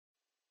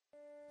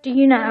Do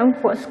you know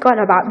what's good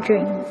about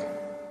dreams?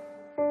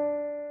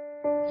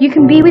 You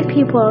can be with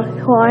people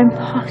who are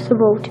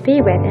impossible to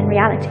be with in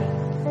reality.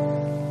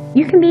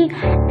 You can be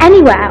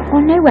anywhere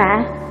or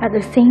nowhere at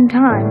the same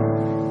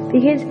time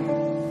because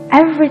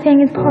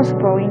everything is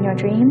possible in your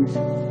dreams.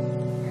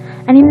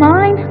 And in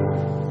mine,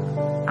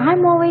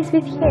 I'm always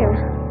with you.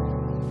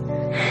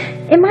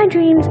 In my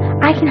dreams,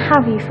 I can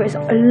have you for as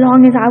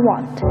long as I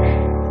want.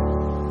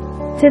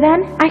 So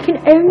then I can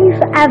own you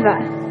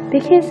forever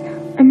because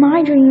in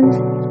my dreams,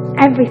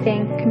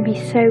 everything can be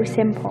so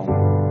simple.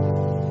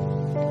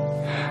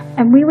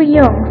 And we were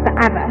young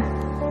forever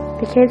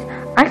because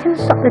I can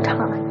stop the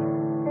time.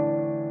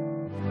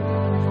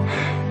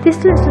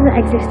 Distance doesn't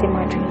exist in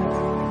my dreams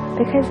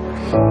because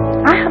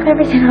I have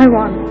everything I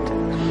want.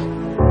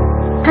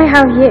 I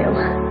have you.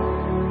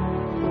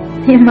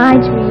 In my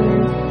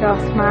dreams, your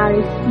smile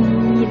is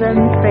even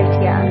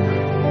prettier.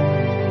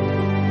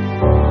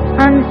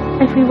 And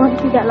if we want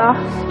to get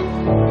lost,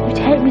 you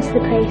take me to the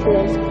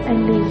places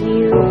only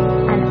you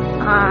and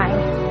I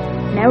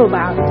know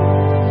about.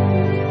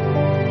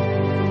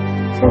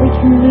 So we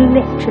can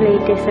literally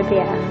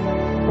disappear.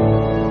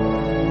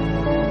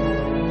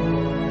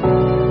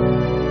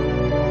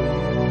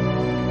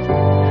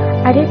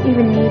 I don't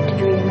even need to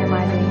dream in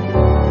my dreams.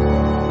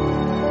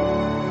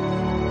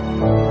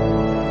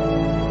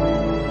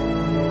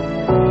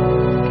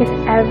 Because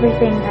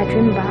everything I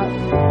dream about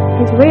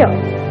is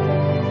real.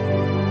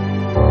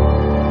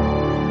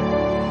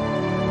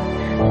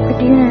 But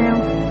do you know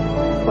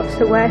what's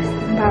the worst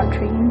thing about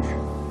dreams?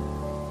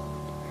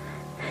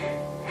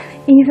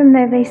 Even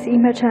though they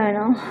seem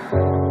eternal,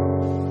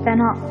 they're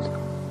not.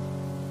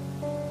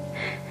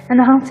 And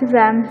out of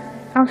them,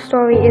 our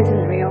story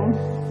isn't real.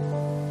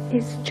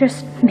 It's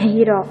just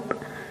made up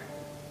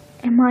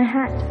in my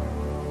head.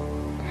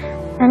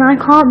 And I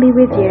can't be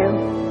with you.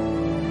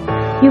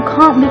 You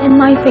can't be in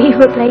my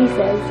favourite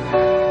places.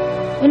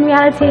 In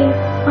reality,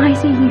 I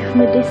see you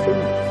from a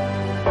distance,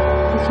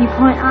 as you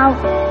point out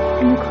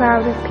in the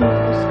crowd of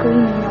people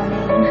screaming your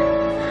name.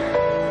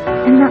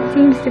 And that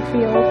seems to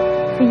feel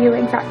for you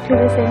exactly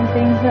the same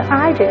thing that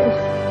I do.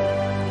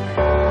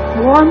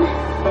 1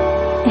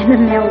 in a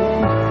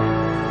million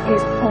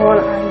is all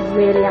I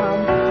really am.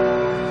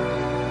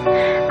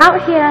 Out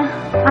here,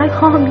 I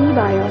can't be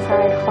by your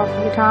side half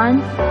of the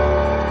time,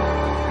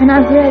 and I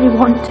really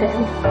want to.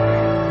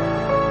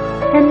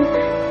 And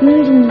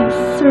needing you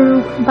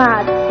so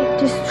bad, it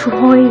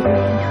destroys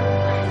me.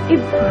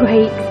 It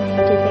breaks me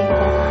to think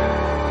that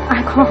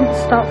I can't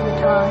stop the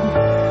time.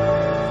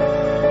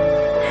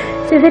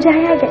 So the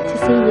day I get to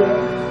see you,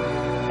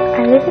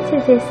 I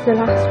limited this the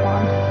last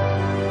one,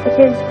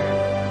 because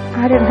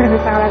I don't know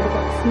if I'll ever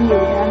get to see you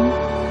again.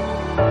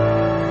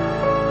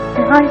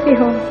 And I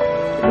feel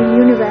the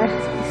universe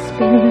is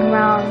spinning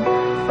around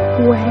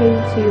way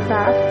too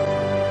fast,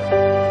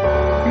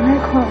 and I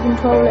can't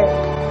control it.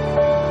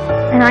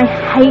 And I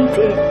hate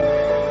it,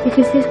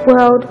 because this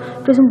world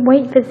doesn't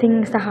wait for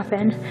things to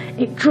happen,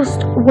 it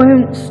just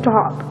won't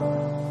stop.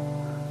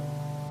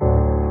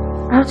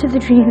 Out of the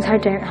dreams I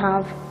don't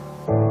have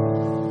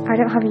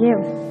you.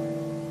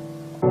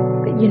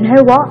 But you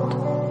know what?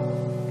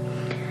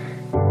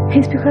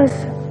 It's because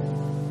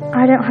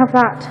I don't have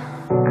that,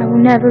 I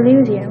will never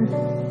lose you.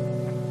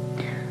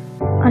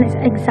 And it's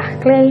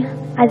exactly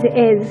as it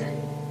is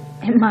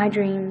in my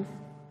dreams.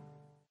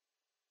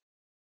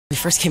 We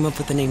first came up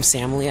with the name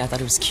Samly. I thought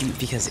it was cute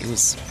because it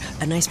was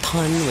a nice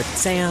pun with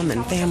Sam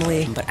and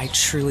family, but I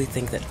truly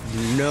think that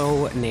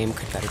no name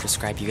could better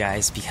describe you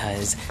guys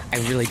because I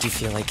really do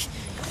feel like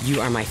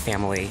you are my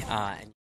family.